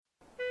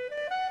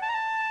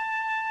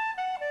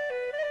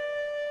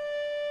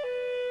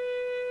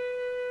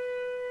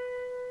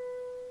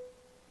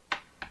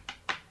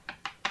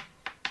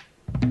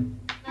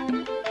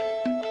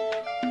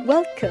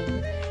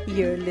Welcome.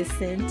 You're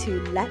listening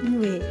to Latin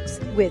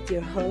Waves with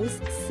your hosts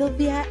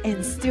Sylvia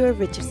and Stuart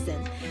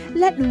Richardson.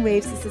 Latin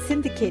Waves is a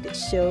syndicated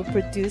show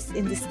produced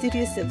in the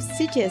studios of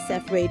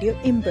CJSF Radio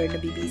in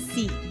Burnaby,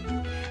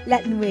 BC.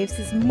 Latin Waves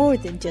is more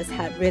than just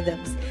hot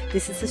rhythms.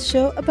 This is a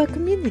show about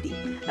community,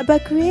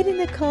 about creating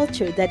a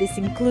culture that is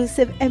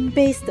inclusive and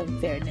based on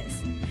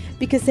fairness.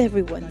 Because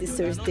everyone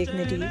deserves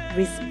dignity,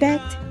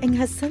 respect, and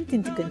has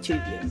something to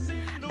contribute.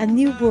 A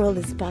new world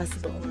is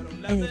possible,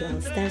 and it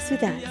all starts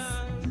with us.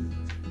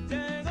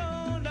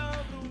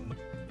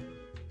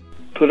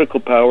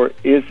 Political power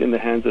is in the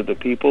hands of the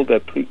people,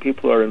 that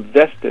people are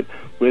invested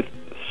with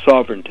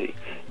sovereignty.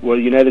 Well,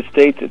 the United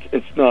States,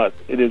 it's not.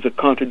 It is a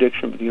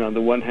contradiction between, on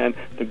the one hand,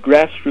 the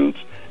grassroots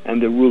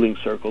and the ruling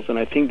circles. And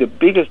I think the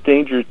biggest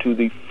danger to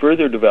the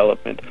further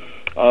development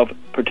of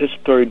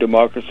participatory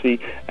democracy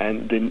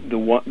and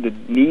the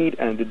need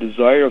and the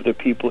desire of the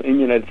people in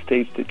the United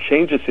States to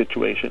change the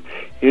situation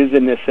is the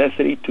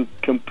necessity to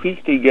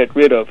completely get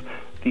rid of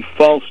the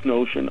false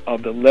notion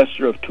of the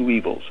lesser of two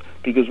evils.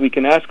 Because we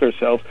can ask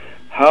ourselves,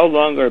 how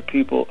long are the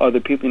people in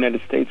the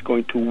United States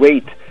going to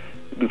wait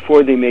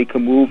before they make a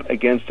move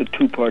against a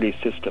two-party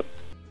system?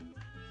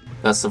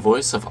 That's the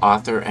voice of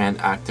author and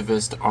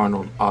activist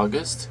Arnold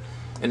August.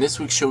 In this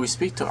week's show, we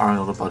speak to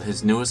Arnold about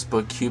his newest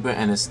book, Cuba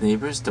and Its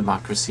Neighbours,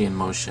 Democracy in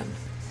Motion.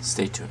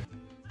 Stay tuned.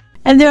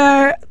 And there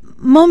are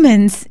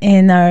moments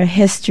in our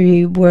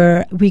history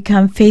where we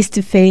come face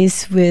to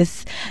face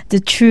with the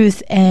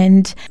truth,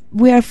 and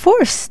we are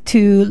forced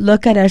to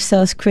look at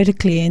ourselves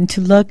critically and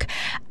to look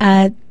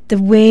at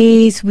the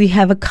ways we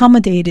have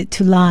accommodated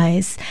to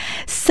lies.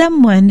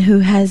 Someone who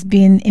has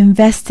been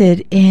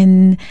invested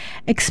in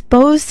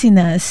exposing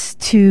us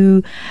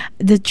to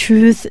the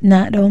truth,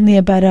 not only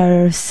about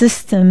our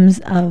systems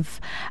of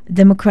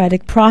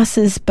democratic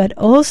process, but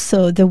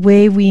also the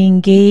way we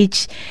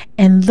engage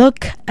and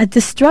look at the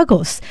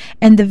struggles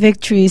and the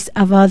victories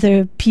of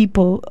other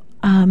people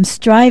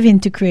striving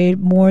to create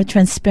more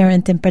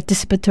transparent and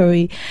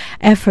participatory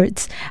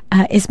efforts,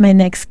 is my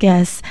next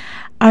guest.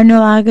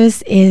 Arnold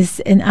August is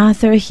an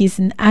author, he's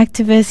an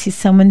activist, he's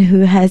someone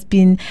who has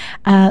been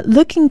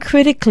looking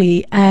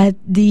critically at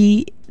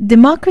the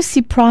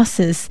democracy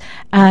process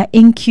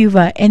in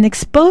Cuba and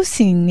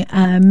exposing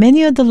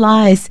many of the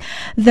lies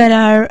that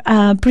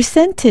are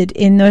presented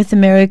in North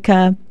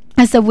America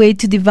as a way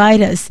to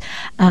divide us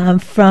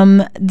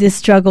from the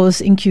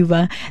struggles in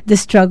Cuba, the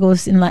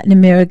struggles in Latin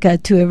America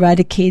to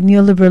eradicate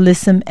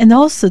neoliberalism and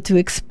also to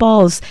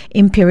expulse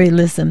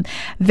imperialism.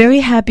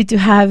 Very happy to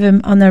have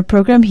him on our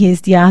program. He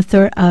is the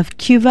author of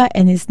Cuba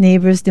and Its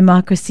Neighbours,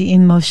 Democracy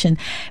in Motion.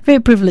 Very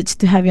privileged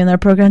to have you on our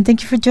program.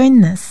 Thank you for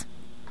joining us.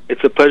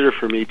 It's a pleasure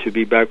for me to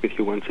be back with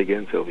you once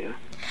again, Sylvia.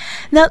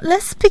 Now,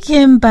 let's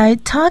begin by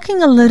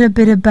talking a little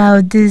bit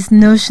about this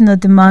notion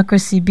of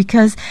democracy,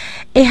 because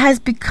it has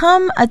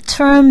become a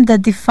term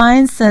that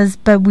defines us,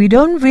 but we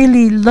don't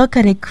really look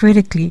at it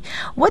critically.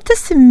 What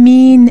does it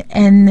mean,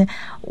 and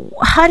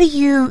how do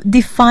you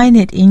define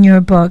it in your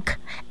book?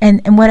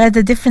 And what are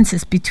the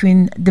differences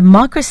between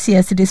democracy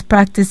as it is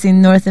practiced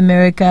in North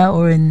America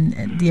or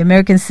in the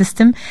American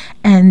system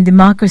and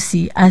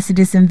democracy as it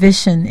is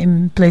envisioned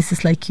in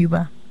places like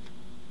Cuba?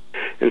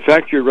 In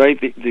fact, you're right.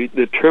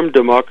 The term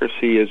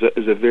democracy is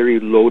a very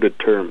loaded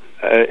term.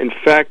 In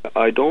fact,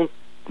 I don't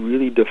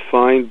really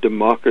define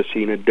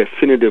democracy in a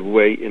definitive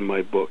way in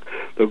my book.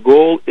 The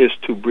goal is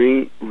to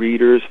bring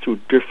readers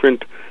through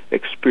different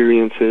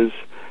experiences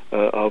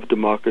of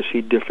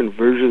democracy, different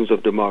versions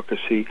of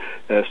democracy,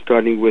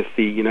 starting with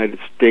the United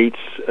States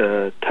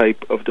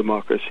type of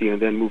democracy and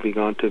then moving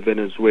on to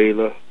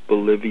Venezuela,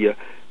 Bolivia,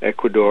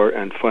 Ecuador,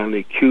 and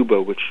finally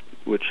Cuba, which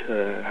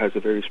has a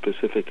very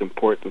specific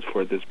importance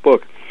for this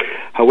book.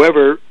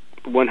 However,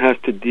 one has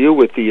to deal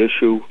with the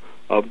issue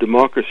of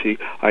democracy.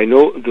 I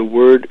know the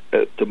word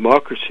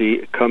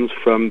democracy comes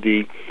from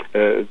the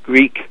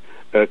Greek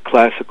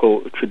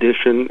classical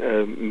tradition,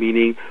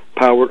 meaning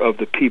power of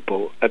the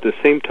people. At the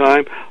same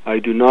time, I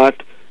do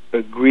not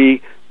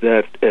agree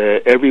that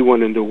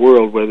everyone in the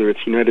world, whether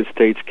it's United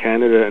States,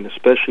 Canada, and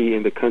especially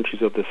in the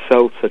countries of the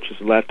South, such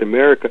as Latin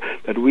America,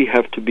 that we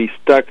have to be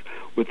stuck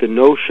with the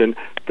notion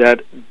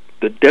that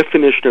the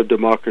definition of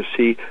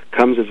democracy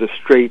comes as a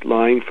straight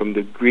line from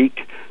the Greek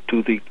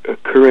to the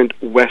current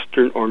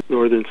Western or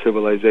Northern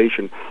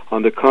civilization.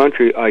 On the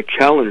contrary, I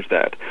challenge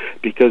that,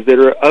 because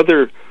there are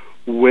other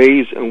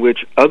ways in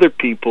which other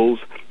peoples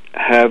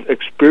have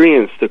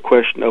experienced the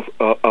question of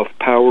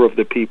power of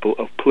the people,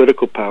 of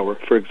political power.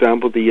 For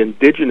example, the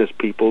indigenous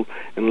people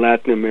in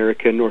Latin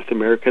America and North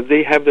America,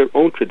 they have their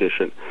own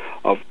tradition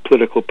of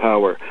political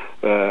power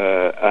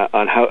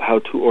on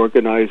how to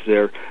organize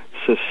their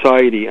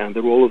society and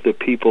the role of the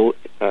people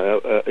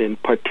in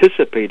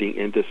participating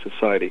in this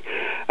society.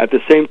 At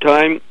the same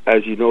time,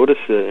 as you notice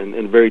in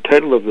the very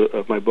title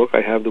of my book,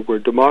 I have the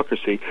word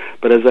democracy,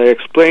 but as I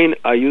explain,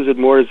 I use it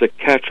more as a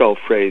catch-all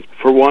phrase,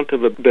 for want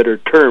of a better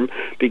term,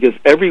 because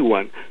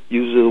everyone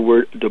uses the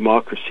word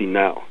democracy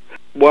now.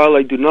 While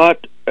I do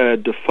not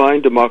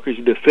define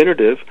democracy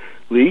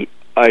definitively,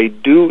 I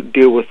do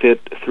deal with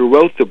it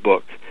throughout the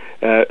book.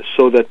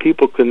 so that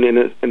people can,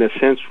 in a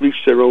sense, reach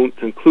their own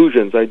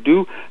conclusions. I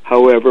do,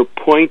 however,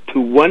 point to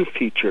one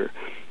feature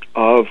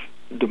of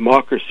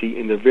democracy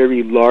in the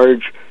very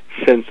large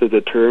sense of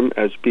the term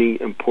as being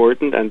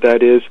important, and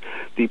that is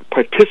the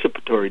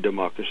participatory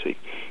democracy.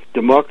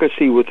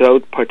 Democracy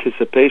without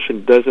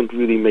participation doesn't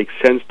really make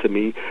sense to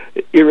me,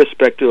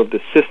 irrespective of the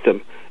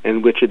system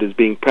in which it is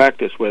being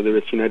practiced, whether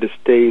it's United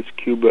States,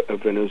 Cuba, or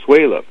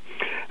Venezuela.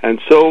 And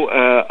so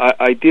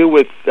I deal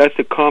with, that's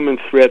a common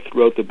thread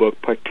throughout the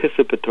book,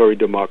 participatory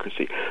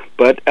democracy.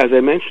 But as I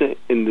mentioned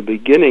in the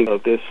beginning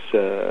of this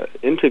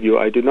interview,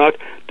 I do not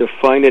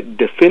define it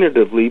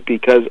definitively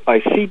because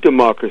I see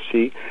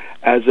democracy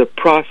as a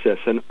process,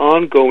 an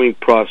ongoing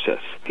process.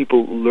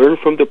 People learn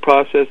from the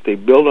process, they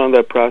build on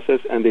that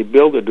process, and they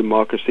build a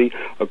democracy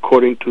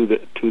according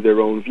to their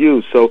own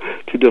views. So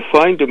to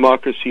define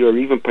democracy or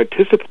even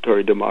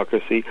participatory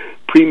democracy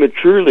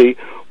prematurely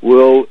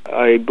will,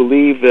 I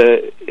believe,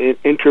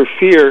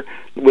 interfere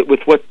with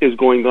what is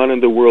going on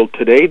in the world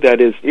today.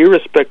 That is,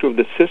 irrespective of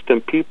the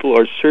system, people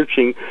are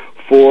searching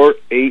for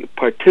a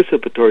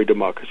participatory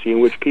democracy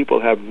in which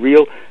people have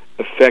real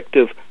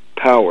effective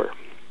power.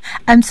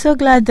 I'm so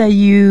glad that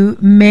you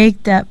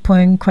make that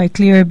point quite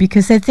clear,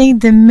 because I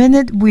think the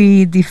minute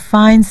we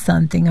define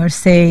something or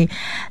say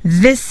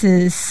this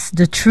is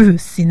the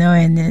truth,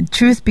 and the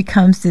truth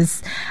becomes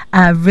this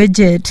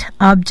rigid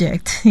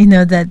object,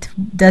 that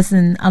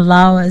doesn't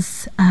allow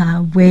us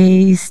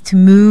ways to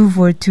move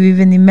or to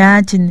even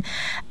imagine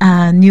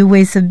new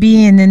ways of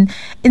being. And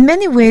in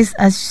many ways,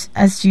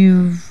 as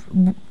you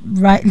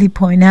rightly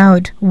point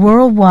out,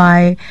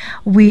 worldwide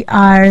we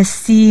are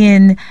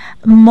seeing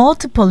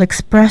multiple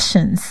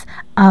expressions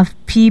of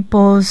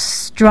people's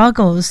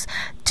struggles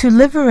to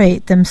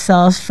liberate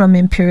themselves from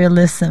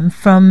imperialism,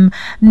 from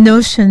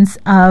notions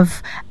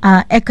of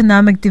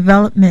economic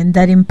development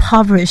that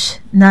impoverish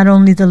not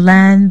only the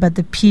land but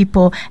the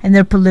people and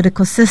their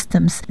political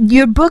systems.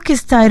 Your book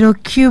is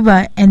titled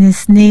Cuba and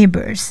Its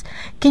Neighbors.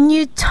 Can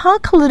you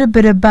talk a little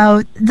bit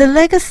about the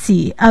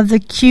legacy of the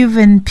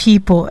Cuban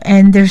people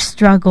and their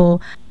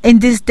struggle in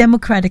this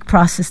democratic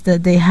process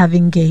that they have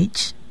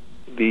engaged?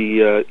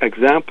 The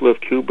example of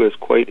Cuba is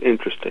quite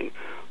interesting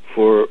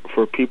for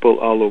people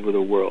all over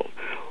the world.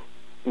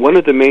 One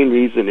of the main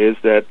reasons is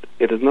that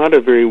it is not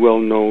a very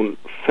well-known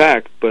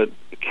fact, but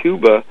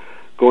Cuba,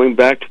 going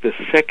back to the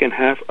second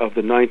half of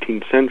the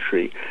 19th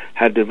century,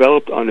 had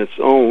developed on its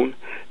own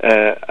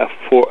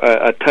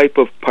a type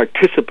of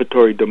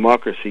participatory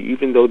democracy,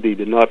 even though they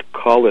did not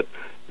call it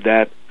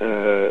that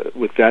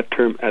with that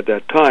term at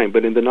that time.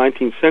 But in the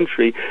 19th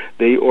century,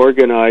 they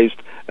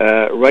organized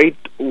right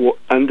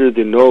under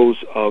the nose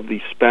of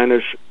the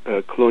Spanish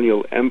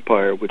colonial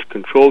empire, which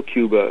controlled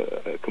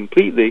Cuba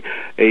completely,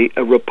 a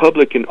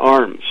republic in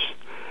arms,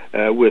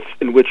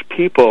 in which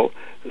people,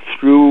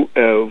 through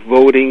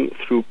voting,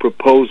 through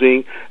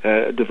proposing,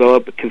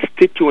 develop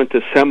constituent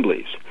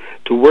assemblies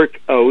to work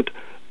out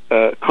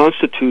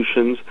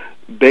constitutions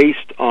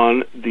based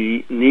on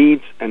the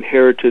needs and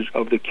heritage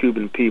of the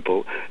Cuban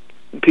people.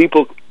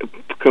 People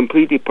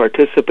completely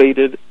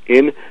participated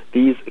in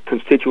these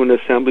constituent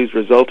assemblies,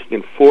 resulting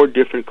in 4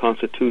 different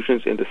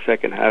constitutions in the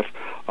second half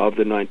of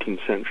the 19th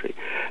century.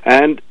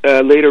 And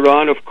later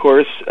on, of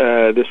course,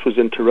 this was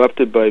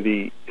interrupted by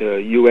the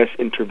U.S.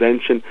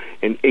 intervention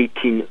in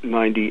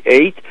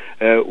 1898,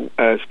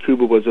 as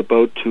Cuba was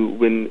about to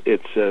win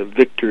its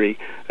victory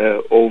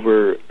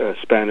over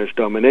Spanish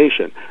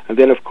domination. And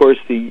then, of course,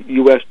 the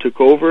U.S. took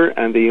over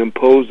and they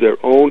imposed their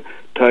own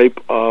type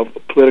of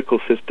political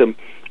system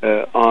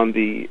on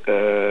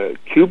the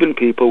Cuban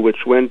people,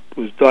 which was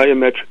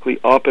diametrically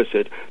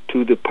opposite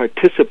to the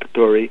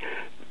participatory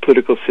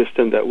political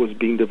system that was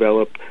being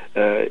developed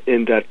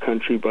in that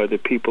country by the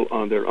people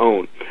on their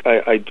own.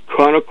 I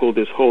chronicle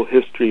this whole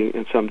history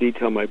in some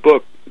detail in my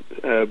book,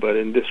 but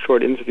in this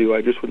short interview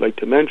I just would like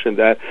to mention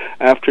that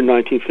after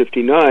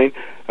 1959,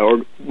 or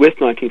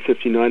with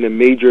 1959, a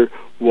major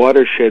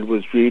watershed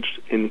was reached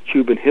in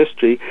Cuban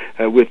history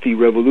with the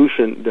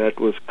revolution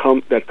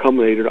that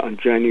culminated on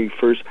January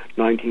 1st,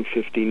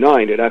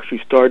 1959. It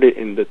actually started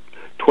in the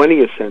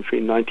 20th century,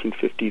 in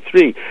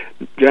 1953.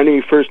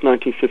 January 1st,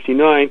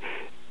 1959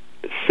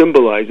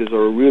 symbolizes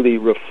or really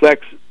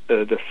reflects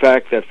the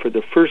fact that for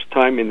the first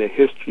time in the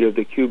history of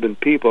the Cuban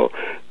people,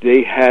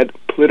 they had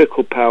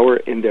political power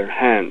in their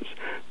hands.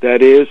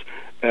 That is,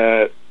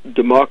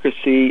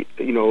 democracy,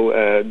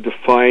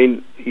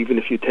 defined, even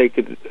if you take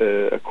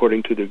it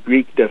according to the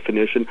Greek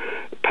definition,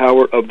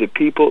 power of the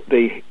people,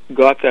 they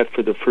got that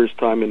for the first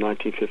time in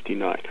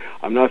 1959.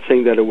 I'm not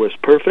saying that it was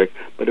perfect,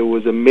 but it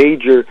was a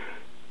major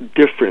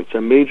difference,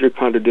 a major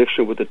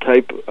contradiction with the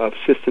type of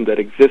system that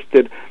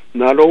existed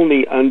not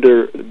only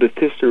under the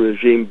Batista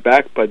regime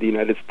backed by the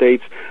United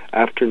States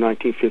after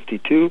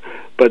 1952,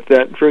 but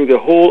that during the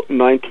whole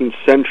 19th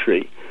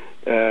century,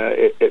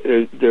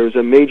 there was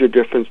a major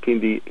difference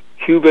between the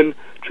Cuban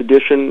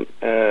tradition,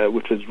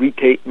 which was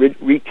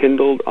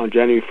rekindled on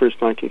January 1st,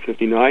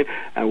 1959,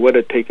 and what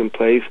had taken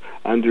place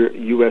under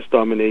U.S.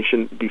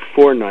 domination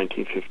before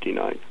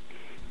 1959.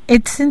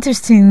 It's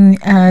interesting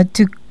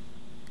to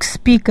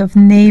speak of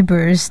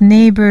Neighbours.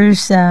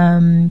 Neighbours,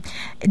 to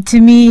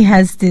me,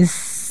 has this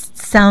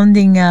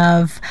sounding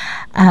of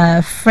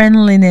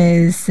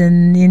friendliness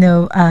and,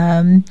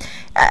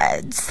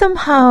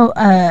 somehow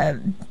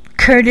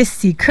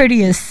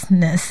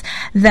courteousness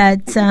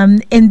that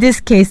in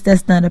this case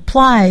does not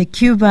apply.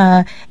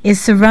 Cuba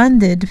is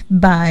surrounded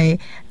by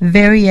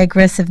very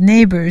aggressive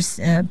neighbors,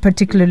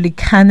 particularly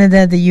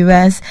Canada, the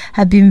U.S.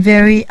 have been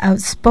very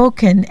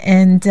outspoken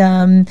and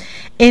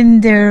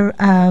in their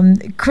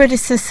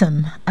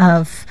criticism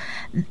of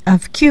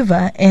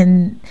Cuba.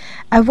 And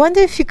I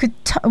wonder if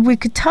we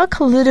could talk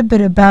a little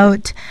bit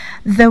about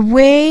the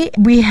way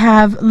we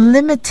have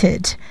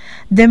limited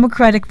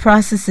democratic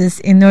processes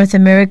in North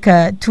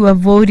America to a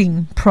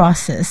voting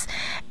process,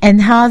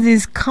 and how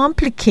this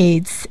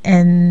complicates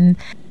and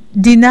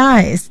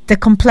denies the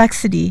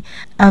complexity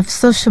of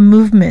social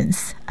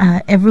movements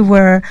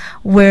everywhere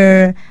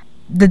where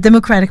the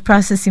democratic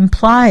process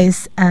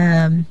implies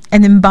an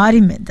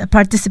embodiment, a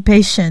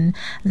participation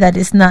that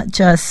is not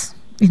just,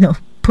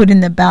 put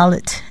in the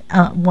ballot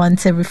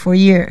once every 4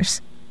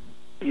 years.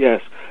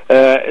 Yes.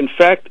 In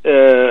fact,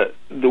 I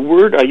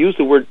use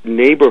the word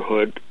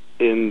neighborhood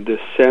in the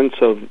sense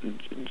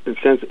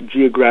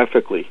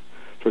geographically.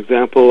 For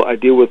example, I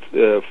deal with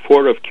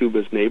 4 of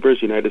Cuba's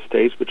neighbors, United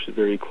States, which is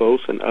very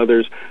close, and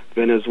others,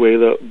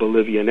 Venezuela,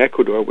 Bolivia, and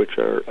Ecuador, which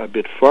are a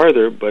bit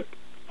farther, but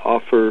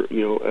offer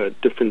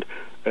different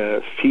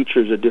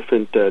features of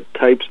different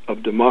types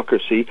of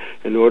democracy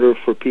in order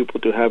for people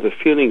to have a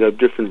feeling of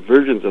different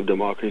versions of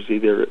democracy,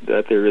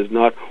 that there is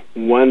not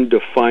one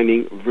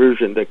defining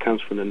version that comes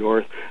from the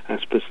North and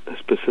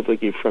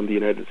specifically from the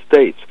United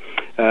States.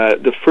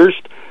 The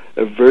first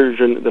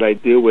version that I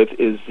deal with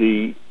is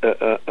the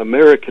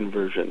American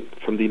version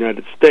from the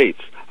United States.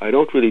 I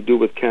don't really deal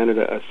with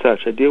Canada as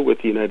such. I deal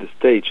with the United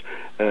States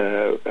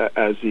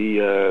as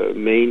the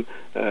main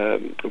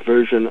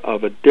version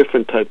of a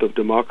different type of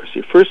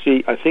democracy.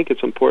 Firstly, I think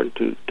it's important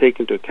to take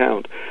into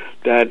account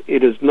that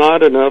it is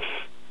not enough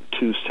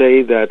to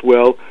say that,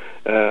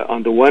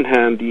 on the one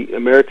hand, the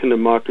American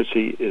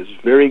democracy is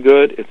very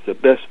good, it's the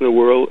best in the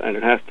world, and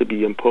it has to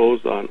be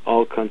imposed on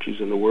all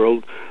countries in the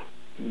world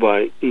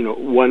by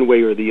one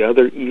way or the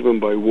other, even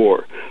by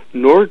war.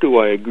 Nor do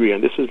I agree,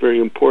 and this is very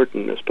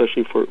important,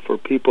 especially for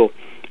people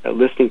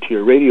listening to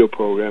your radio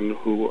program,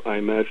 who I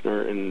imagine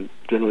are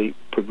generally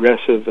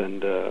progressive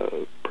and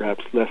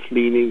perhaps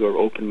left-leaning or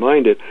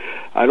open-minded.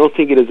 I don't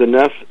think it is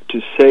enough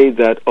to say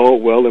that,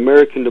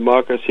 American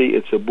democracy,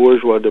 it's a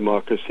bourgeois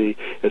democracy,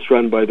 it's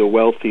run by the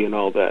wealthy and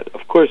all that.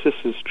 Of course, this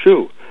is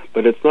true,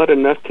 but it's not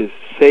enough to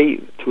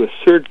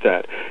assert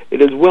that.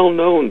 It is well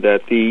known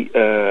that the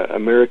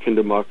American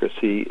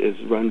democracy is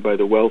run by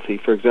the wealthy.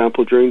 For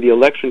example, during the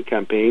election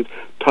campaigns,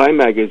 Time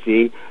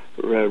magazine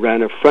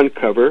ran a front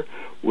cover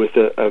with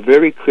a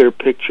very clear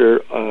picture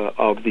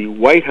of the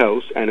White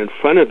House, and in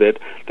front of it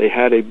they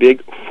had a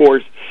big for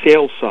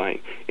sale sign,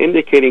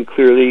 indicating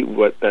clearly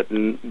what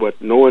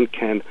no one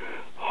can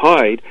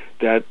hide,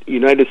 that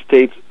United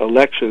States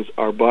elections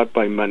are bought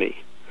by money.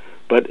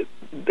 But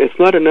it's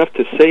not enough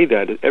to say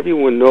that.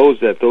 Everyone knows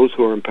that those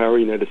who are in power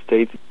in the United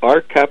States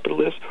are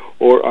capitalists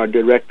or are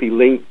directly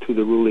linked to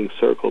the ruling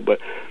circle. But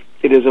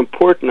it is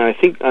important, I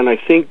think,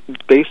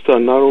 based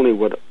on not only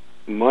what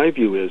my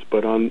view is,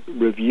 but on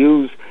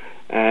reviews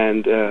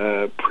and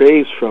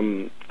praise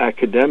from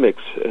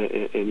academics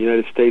in the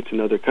United States and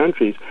other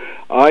countries,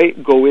 I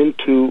go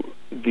into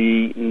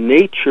the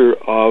nature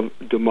of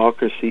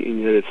democracy in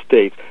the United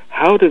States.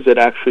 How does it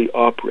actually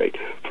operate?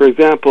 For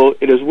example,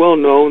 it is well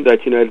known that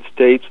the United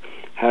States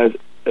is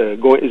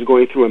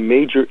going through a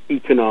major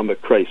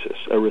economic crisis,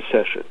 a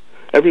recession.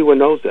 Everyone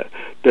knows that.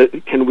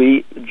 Can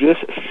we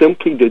just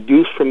simply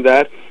deduce from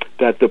that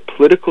the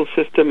political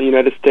system in the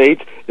United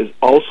States is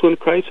also in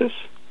crisis?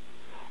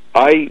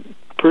 I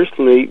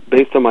personally,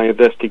 based on my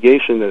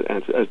investigation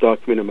as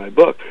documented in my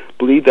book,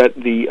 believe that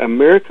the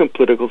American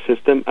political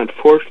system,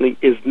 unfortunately,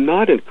 is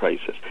not in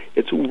crisis.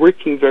 It's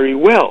working very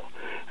well.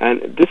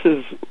 And this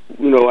is,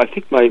 I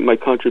think my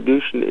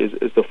contribution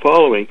is the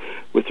following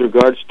with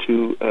regards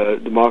to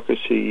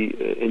democracy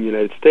in the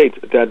United States.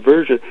 That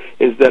version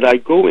is that I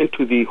go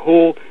into the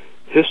whole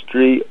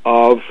history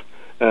of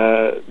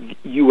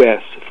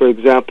U.S. For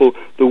example,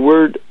 the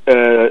word,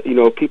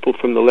 people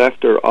from the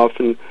left are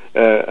often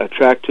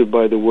attracted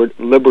by the word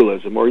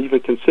liberalism, or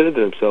even consider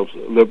themselves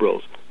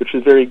liberals, which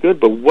is very good.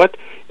 But what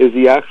is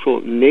the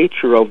actual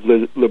nature of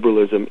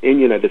liberalism in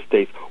the United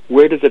States?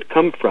 Where does it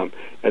come from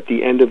at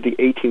the end of the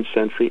 18th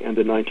century and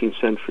the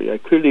 19th century? I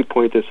clearly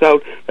point this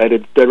out, that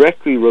it's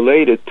directly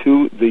related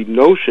to the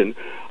notion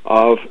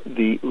of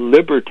the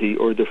liberty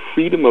or the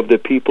freedom of the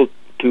people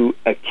to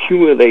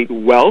accumulate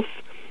wealth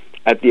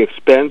at the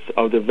expense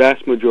of the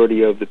vast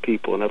majority of the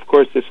people. And of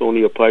course, this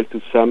only applies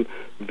to some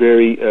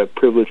very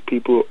privileged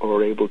people who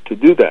are able to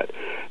do that.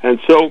 And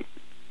so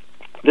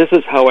this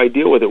is how I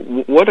deal with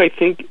it. What I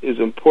think is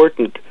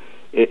important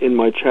in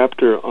my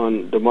chapter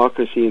on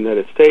democracy in the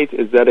United States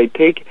is that I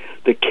take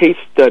the case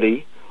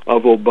study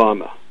of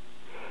Obama.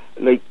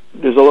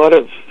 There's a lot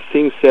of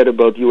things said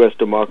about U.S.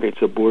 democracy,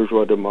 it's a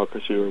bourgeois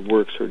democracy, or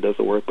works or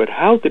doesn't work, but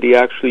how did he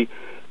actually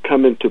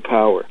come into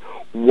power?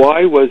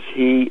 Why was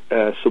he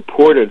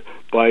supported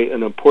by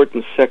an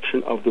important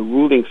section of the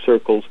ruling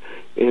circles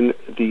in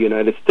the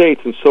United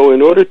States? And so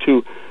in order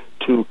to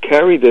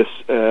carry this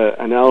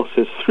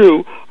analysis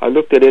through, I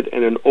looked at it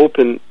in an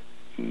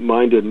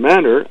open-minded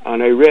manner,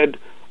 and I read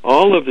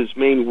all of his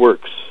main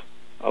works,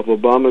 of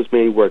Obama's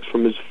main works,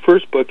 from his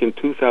first book in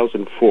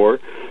 2004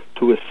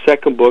 to his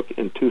second book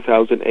in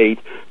 2008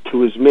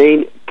 to his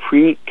main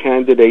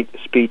pre-candidate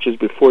speeches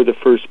before the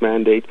first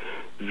mandate,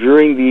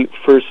 during the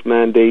first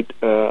mandate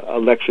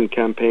election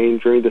campaign,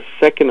 during the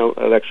second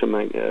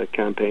election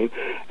campaign.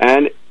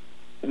 And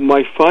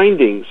my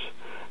findings,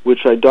 which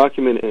I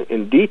document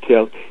in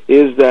detail,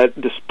 is that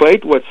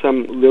despite what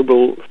some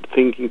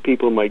liberal-thinking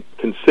people might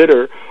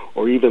consider,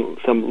 or even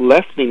some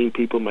left-leaning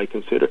people might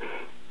consider,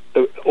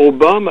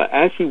 Obama,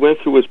 as he went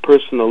through his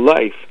personal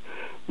life,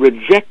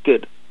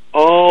 rejected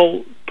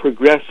all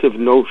progressive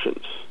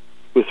notions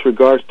with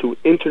regards to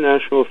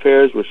international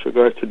affairs, with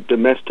regards to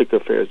domestic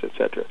affairs,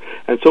 etc.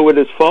 And so it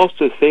is false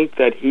to think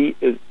that he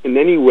is in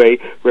any way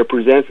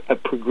represents a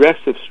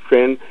progressive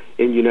trend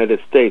in the United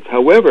States.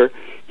 However,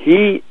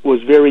 he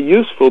was very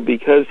useful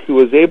because he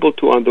was able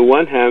to, on the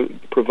one hand,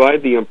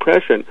 provide the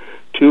impression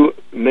to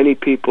many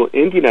people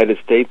in the United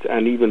States,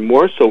 and even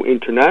more so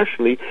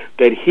internationally,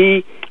 that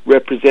he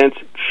represents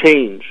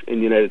change in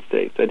the United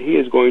States, that he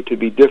is going to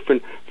be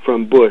different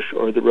from Bush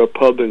or the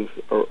Republicans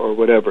or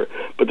whatever.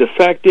 But the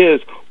fact is,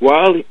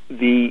 while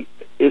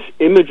this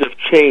image of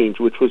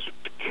change, which was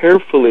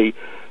carefully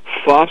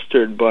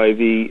fostered by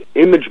the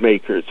image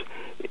makers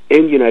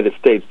in the United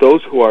States,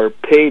 those who are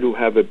paid, who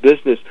have a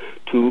business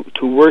to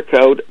work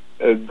out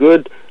a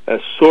good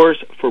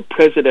source for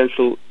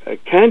presidential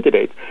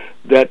candidates,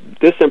 that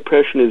this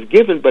impression is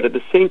given, but at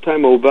the same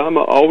time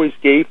Obama always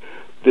gave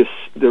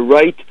the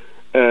right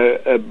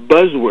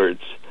buzzwords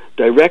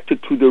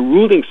directed to the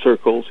ruling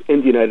circles in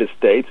the United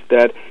States,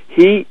 that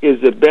he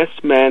is the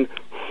best man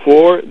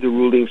for the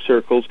ruling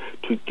circles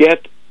to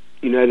get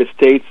United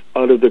States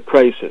out of the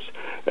crisis,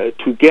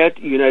 to get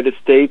United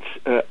States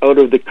out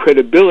of the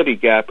credibility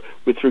gap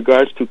with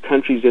regards to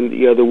countries in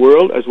the other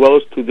world, as well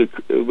as to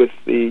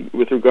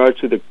with regards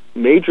to the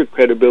major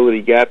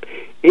credibility gap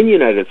in the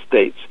United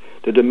States,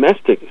 the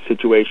domestic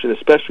situation,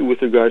 especially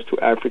with regards to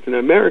African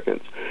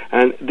Americans.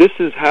 And this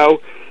is how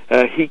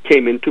he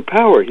came into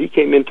power. He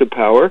came into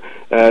power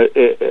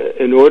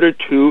in order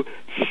to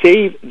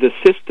save the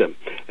system.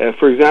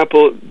 For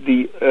example,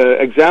 the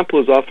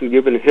example is often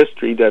given in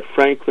history that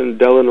Franklin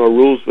Delano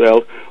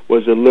Roosevelt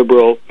was a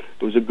liberal,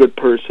 was a good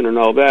person and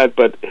all that,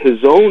 but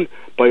his own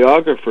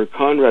biographer,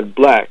 Conrad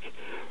Black,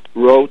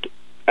 wrote,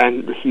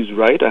 and he's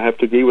right, I have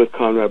to agree with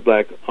Conrad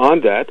Black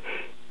on that,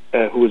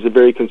 who was a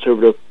very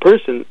conservative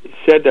person,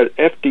 said that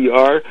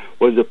FDR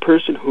was a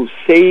person who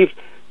saved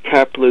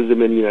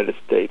capitalism in the United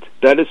States.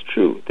 That is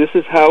true. This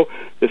is how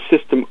the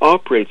system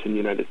operates in the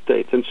United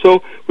States. And so,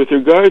 with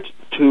regards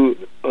to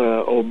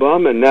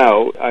Obama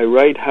now, I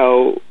write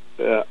how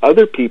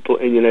other people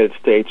in the United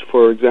States,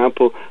 for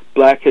example,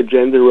 Black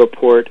Agenda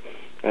Report,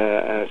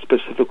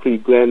 specifically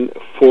Glenn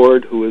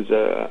Ford, who is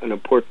an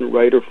important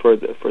writer for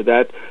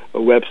that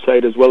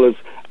website, as well as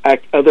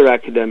other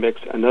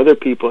academics and other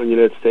people in the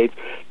United States,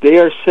 they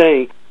are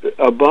saying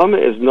Obama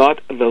is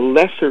not the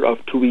lesser of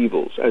two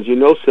evils. As you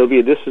know,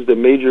 Sylvia, this is the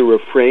major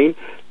refrain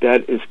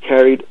that is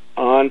carried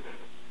on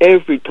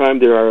every time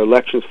there are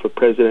elections for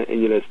president in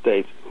the United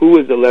States. Who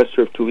is the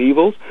lesser of two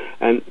evils?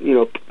 And, you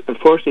know,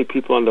 unfortunately,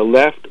 people on the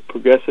left,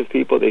 progressive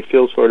people, they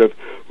feel sort of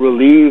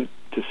relieved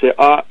to say,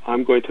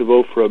 I'm going to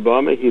vote for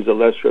Obama, he's the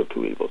lesser of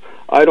two evils.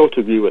 I don't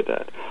agree with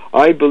that.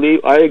 I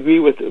agree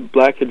with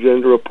Black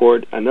Agenda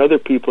Report and other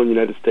people in the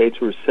United States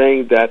who are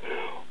saying that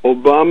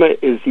Obama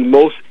is the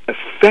most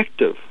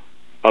effective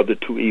of the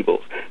two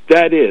evils.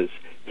 That is,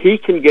 he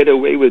can get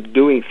away with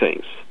doing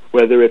things,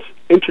 whether it's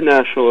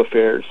international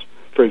affairs.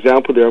 For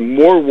example, there are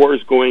more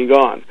wars going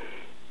on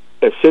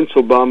since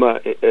Obama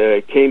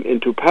came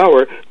into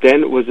power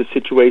than was the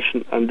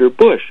situation under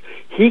Bush.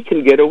 He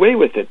can get away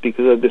with it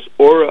because of this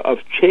aura of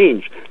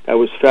change that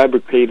was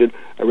fabricated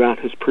around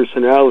his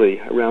personality,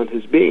 around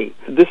his being.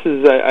 This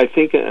is, I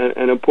think,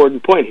 an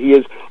important point. He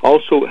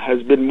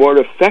has been more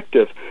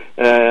effective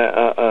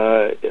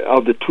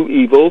of the two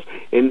evils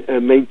in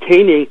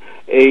maintaining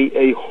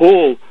a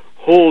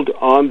hold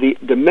on the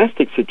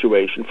domestic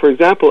situation. For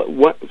example,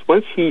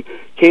 once he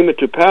came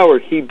into power,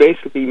 he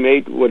basically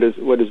made what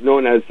is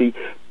known as the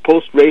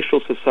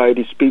post-racial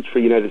society speech for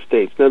the United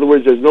States. In other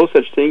words, there's no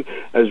such thing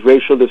as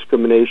racial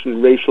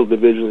discrimination, racial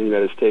division in the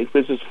United States.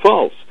 This is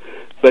false.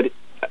 But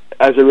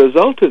as a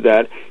result of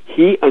that,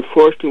 he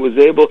unfortunately was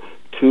able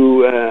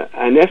to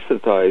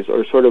anesthetize,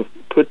 or sort of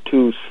put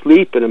to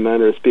sleep, in a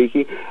manner of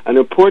speaking, an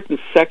important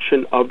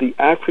section of the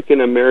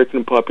African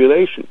American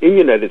population in the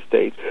United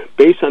States,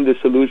 based on this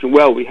illusion.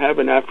 Well, we have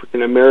an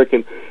African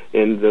American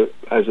in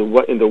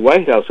the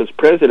White House as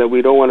president.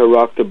 We don't want to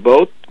rock the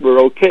boat.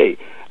 We're okay.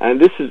 And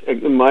this is,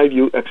 in my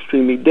view,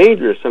 extremely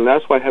dangerous. And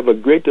that's why I have a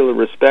great deal of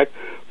respect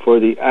for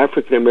the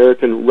African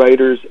American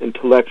writers,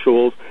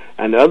 intellectuals,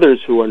 and others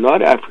who are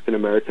not African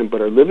American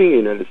but are living in the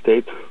United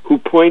States, who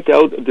point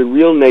out the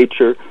real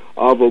nature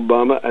of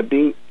Obama as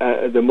being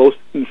the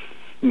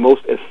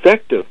most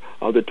effective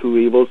of the two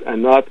evils,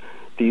 and not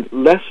the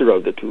lesser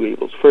of the two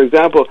evils. For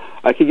example,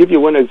 I can give you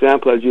one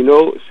example. As you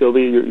know,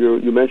 Sylvia,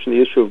 you mentioned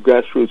the issue of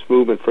grassroots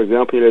movement. For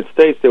example, in the United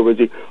States, there was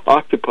the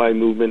Occupy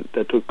movement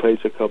that took place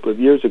a couple of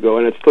years ago,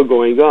 and it's still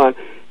going on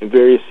in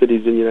various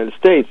cities in the United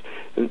States.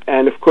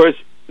 And of course,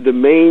 the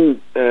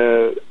main,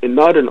 and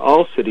not in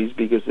all cities,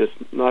 because it's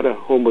not a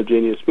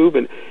homogeneous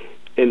movement,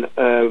 in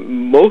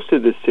most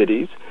of the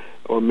cities,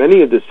 or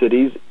many of the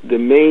cities, the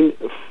main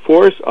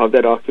force of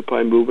that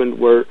Occupy movement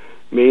were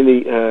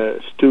mainly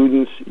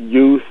students,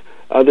 youth,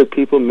 other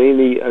people,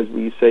 mainly, as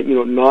we say,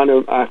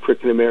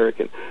 non-African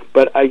American.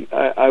 But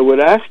I would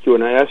ask you,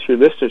 and I ask your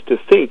listeners to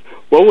think,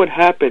 what would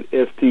happen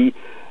if the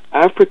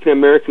African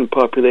American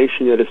population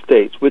in the United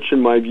States, which in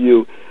my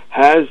view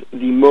has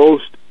the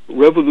most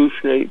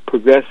revolutionary,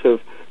 progressive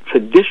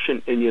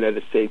tradition in the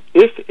United States,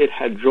 if it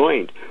had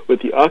joined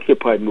with the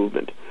Occupy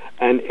movement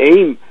and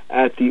aimed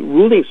at the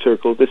ruling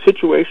circles, the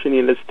situation in the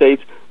United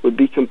States would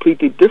be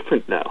completely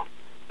different now.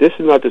 This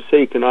is not to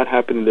say it cannot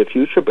happen in the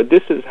future, but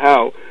this is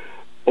how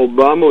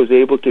Obama was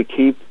able to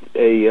keep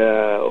a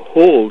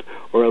hold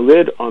or a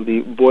lid on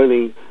the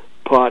boiling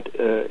pot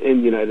in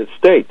the United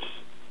States.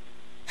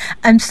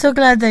 I'm so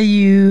glad that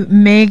you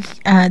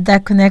make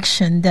that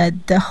connection,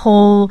 that the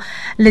whole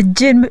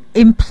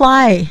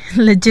imply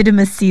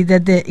legitimacy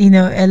that the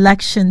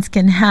elections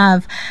can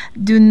have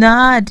do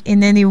not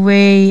in any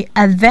way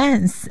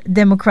advance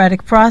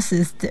democratic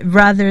process.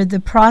 Rather, the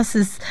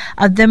process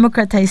of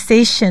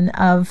democratization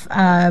of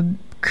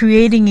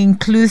creating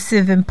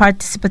inclusive and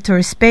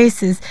participatory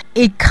spaces,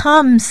 it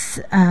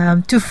comes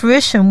to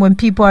fruition when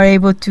people are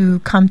able to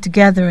come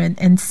together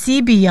and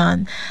see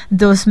beyond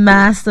those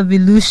masks of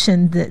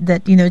illusion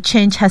that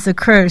change has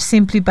occurred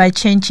simply by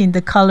changing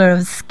the color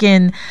of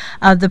skin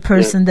of the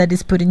person that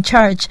is put in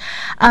charge.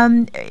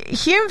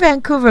 Here in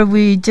Vancouver,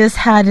 we just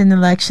had an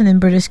election in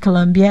British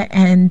Columbia,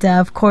 and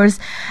of course,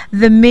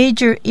 the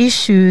major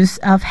issues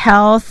of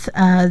health,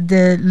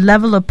 the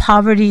level of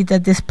poverty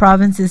that this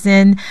province is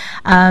in,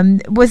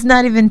 was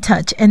not even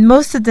touched, and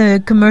most of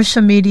the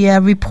commercial media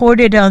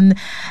reported on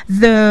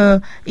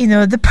the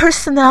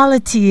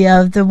personality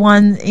of the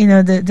one,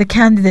 the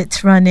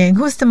candidates running,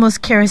 who's the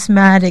most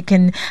charismatic,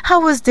 and how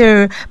was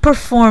their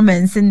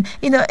performance, and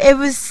it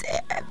was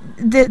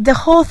the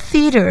whole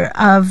theater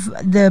of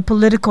the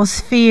political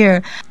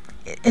sphere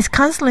is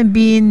constantly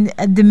being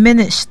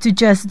diminished to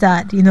just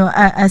that,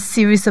 a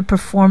series of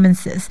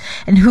performances,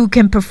 and who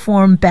can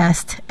perform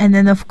best, and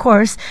then of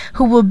course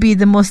who will be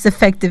the most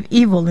effective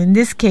evil. In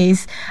this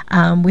case,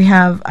 we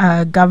have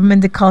a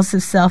government that calls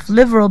itself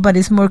liberal but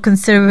is more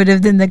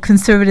conservative than the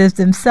conservatives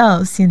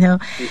themselves,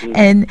 Mm-hmm.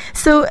 And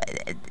so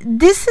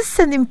this is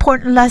an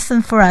important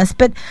lesson for us.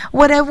 But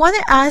what I want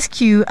to ask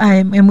you,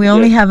 and we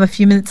only have a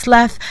few minutes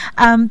left,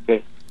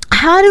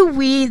 how do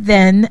we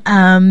then,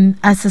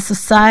 as a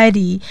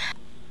society,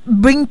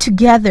 bring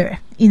together,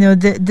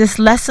 these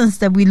lessons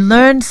that we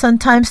learn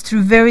sometimes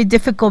through very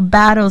difficult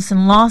battles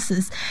and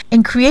losses,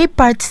 and create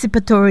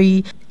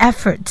participatory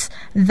efforts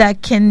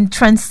that can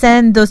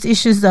transcend those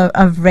issues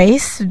of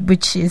race,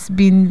 which is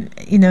being,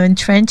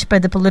 entrenched by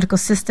the political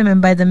system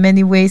and by the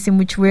many ways in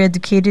which we're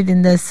educated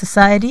in the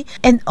society,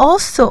 and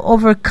also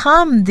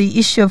overcome the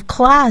issue of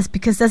class,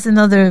 because that's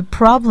another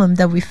problem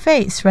that we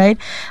face, right?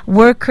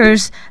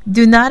 Workers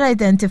do not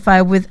identify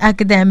with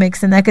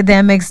academics, and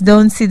academics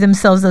don't see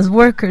themselves as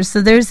workers.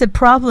 So there's a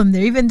problem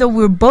there. Even though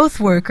we're both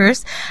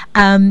workers,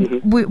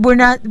 we're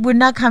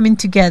not coming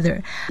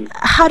together.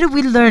 How do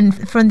we learn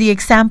from the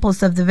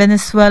examples of the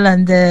Venezuela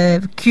and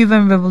the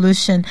Cuban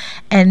Revolution,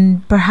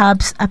 and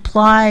perhaps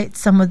apply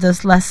some of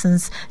those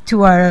lessons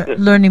to our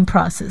learning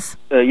process?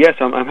 Yes,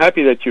 I'm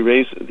happy that you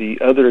raised the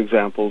other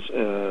examples,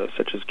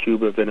 such as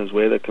Cuba,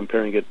 Venezuela,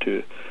 comparing it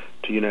to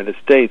United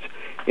States.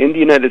 In the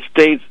United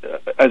States,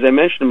 as I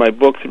mentioned in my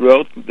book,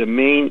 throughout, the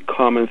main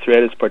common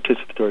thread is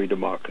participatory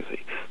democracy.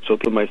 So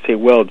people might say,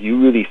 well, do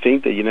you really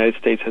think that the United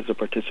States has a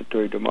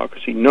participatory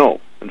democracy? No.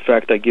 In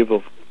fact, I give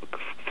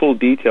full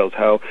details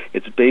how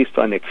it's based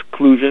on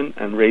exclusion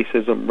and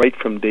racism right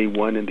from day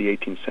one in the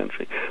 18th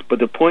century. But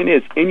the point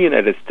is, in the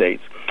United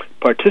States,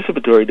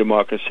 participatory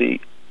democracy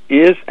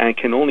is and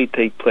can only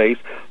take place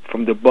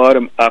from the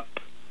bottom up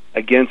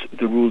against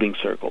the ruling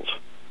circles,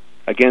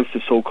 against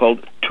the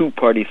so-called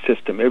two-party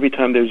system. Every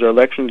time there's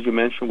elections, you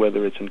mentioned,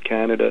 whether it's in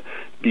Canada,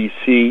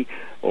 BC,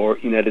 or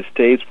United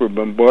States, we're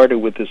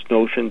bombarded with this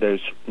notion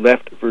there's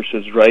left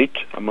versus right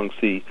amongst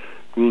the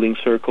ruling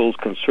circles,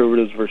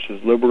 conservatives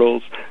versus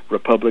liberals,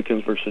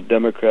 Republicans versus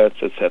Democrats,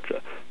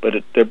 etc. But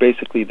they're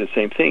basically the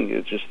same thing.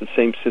 It's just the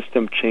same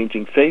system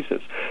changing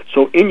faces.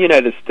 So in the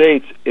United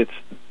States, it's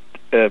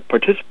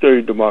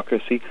participatory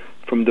democracy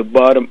from the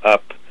bottom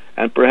up.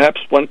 And perhaps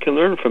one can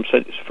learn from,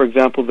 for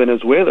example,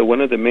 Venezuela.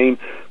 One of the main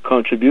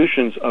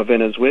contributions of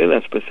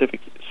Venezuela,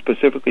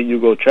 specifically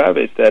Hugo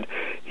Chavez, that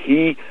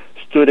He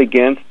stood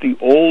against the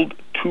old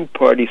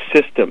two-party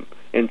system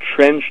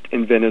entrenched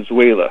in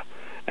Venezuela.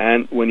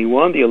 And when he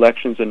won the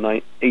elections in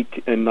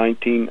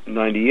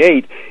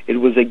 1998, it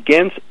was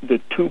against the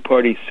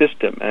two-party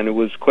system, and it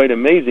was quite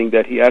amazing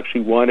that he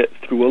actually won it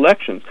through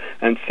elections.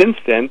 And since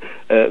then,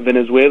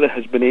 Venezuela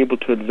has been able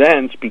to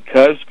advance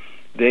because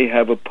they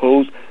have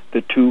opposed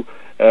the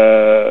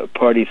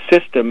two-party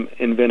system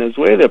in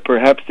Venezuela.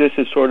 Perhaps this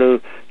is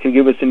can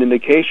give us an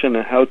indication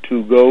of how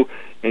to go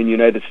in the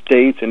United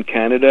States and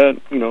Canada,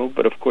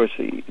 but of course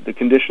the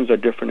conditions are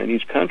different in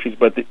each country.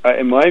 But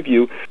in my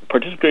view,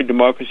 participatory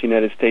democracy in the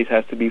United States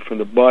has to be from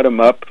the bottom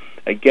up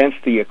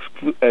against the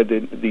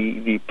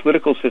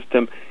political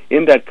system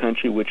in that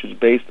country, which is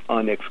based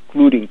on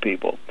excluding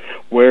people.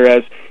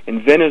 Whereas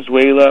in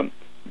Venezuela,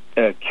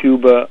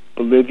 Cuba,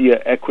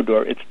 Bolivia,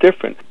 Ecuador, it's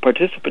different.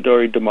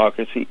 Participatory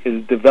democracy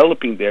is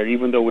developing there,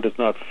 even though it is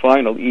not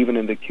final, even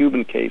in the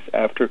Cuban case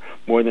after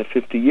more than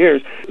 50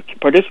 years.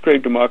 Participatory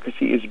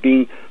democracy is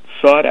being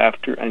sought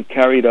after and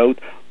carried out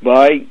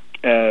by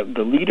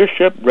the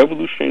leadership,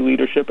 revolutionary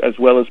leadership, as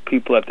well as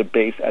people at the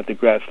base, at the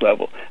grass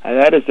level.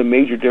 And that is the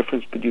major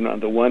difference between,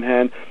 on the one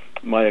hand,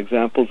 my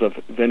examples of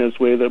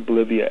Venezuela,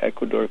 Bolivia,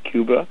 Ecuador,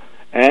 Cuba,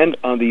 and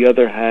on the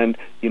other hand,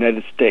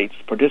 United States.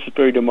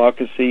 Participatory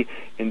democracy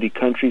in the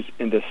countries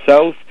in the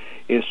South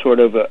is sort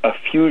of a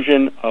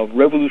fusion of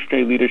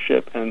revolutionary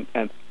leadership and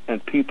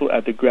people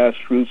at the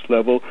grassroots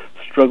level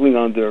struggling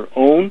on their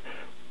own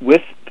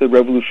with the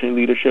revolutionary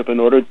leadership in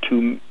order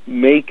to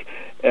make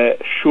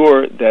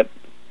sure that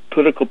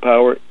political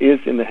power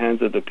is in the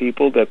hands of the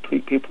people, that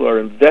people are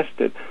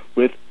invested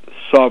with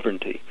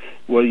sovereignty.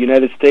 Well, the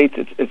United States,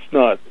 it's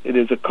not. It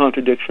is a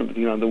contradiction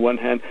between, on the one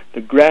hand,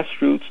 the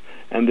grassroots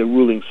and the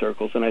ruling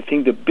circles. And I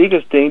think the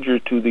biggest danger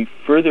to the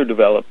further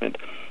development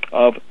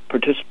of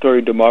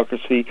participatory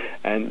democracy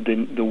and the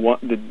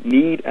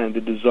need and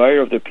the desire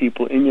of the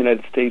people in the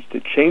United States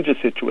to change the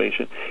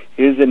situation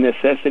is the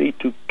necessity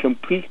to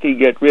completely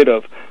get rid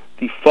of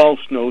the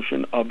false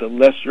notion of the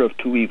lesser of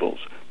two evils.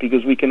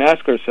 Because we can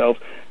ask ourselves,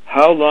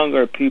 how long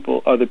are the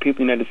people in the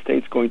United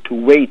States going to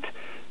wait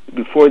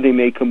before they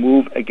make a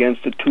move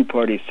against the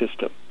two-party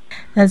system?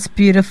 That's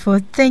beautiful.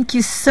 Thank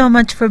you so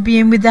much for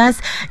being with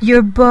us.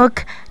 Your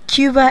book,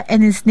 Cuba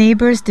and Its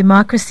Neighbors,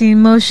 Democracy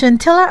in Motion.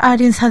 Tell our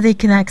audience how they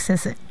can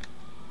access it.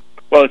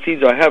 Well, it's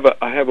easy. I have a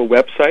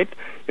website.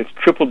 It's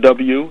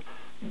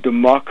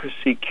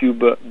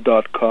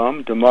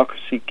www.democracycuba.com.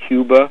 Democracy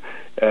Cuba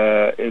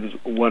is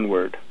one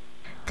word.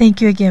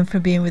 Thank you again for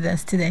being with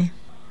us today.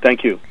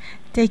 Thank you.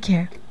 Take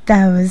care.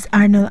 That was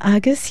Arnold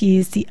August. He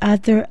is the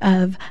author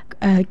of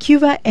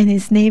Cuba and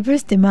Its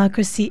Neighbors,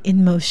 Democracy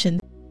in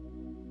Motion.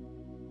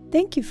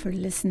 Thank you for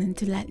listening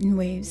to Latin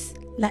Waves.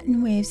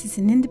 Latin Waves is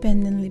an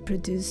independently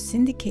produced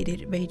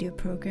syndicated radio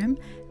program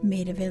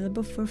made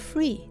available for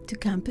free to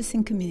campus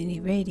and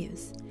community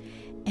radios,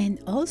 and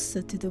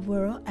also to the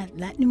world at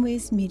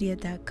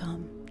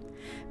latinwavesmedia.com.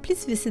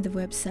 Please visit the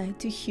website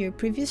to hear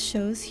previous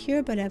shows, hear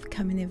about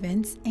upcoming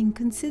events, and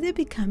consider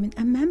becoming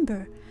a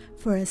member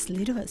for as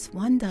little as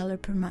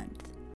 $1 per month.